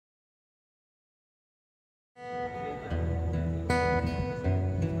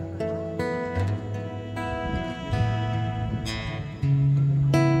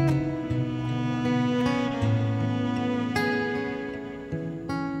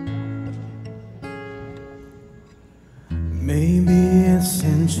Maybe it's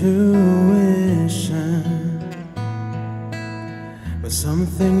intuition, but some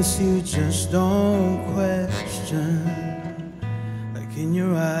things you just don't question. Like in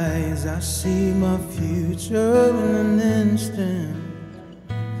your eyes, I see my future in an instant.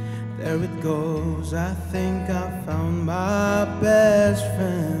 There it goes, I think I found my best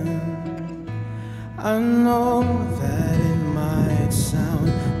friend. I know that it might sound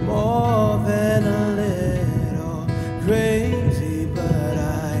more than a little crazy, but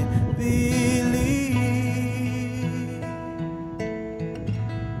I believe.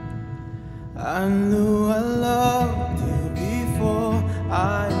 I knew I loved you before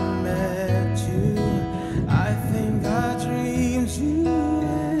I met you. I think I dreamed you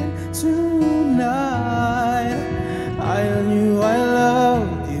in tonight. I knew I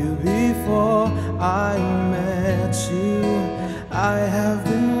loved you before I met you. I have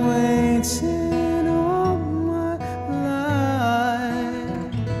been waiting all my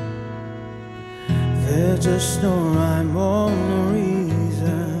life. There's just no rhyme or no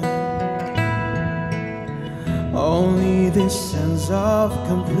reason, only this sense of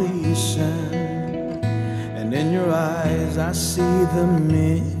completion. And in your eyes I see the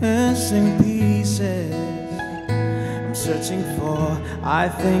missing pieces I'm searching for. I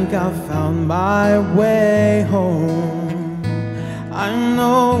think I found my way home. I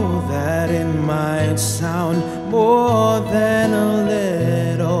know that it might sound more than a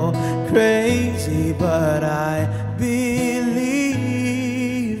little crazy, but I believe.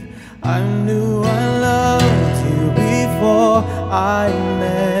 I knew I loved you before I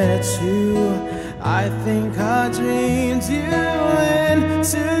met you. I think I dreamed you in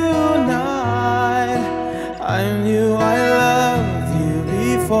tonight. I knew I loved you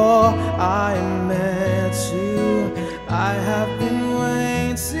before I met you. I have been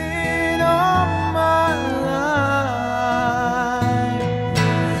waiting all my life.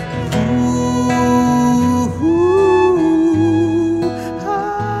 Ooh, ah,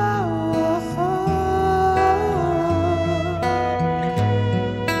 ah,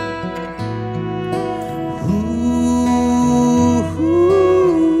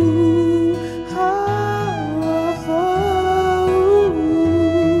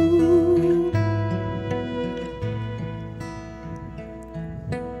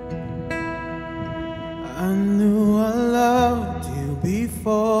 I knew I loved you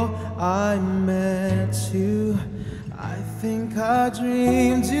before I met you. I think I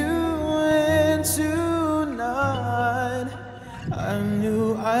dreamed you in tonight. I knew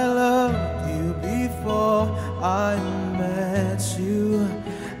I loved you before I met you.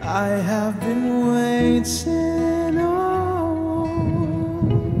 I have been waiting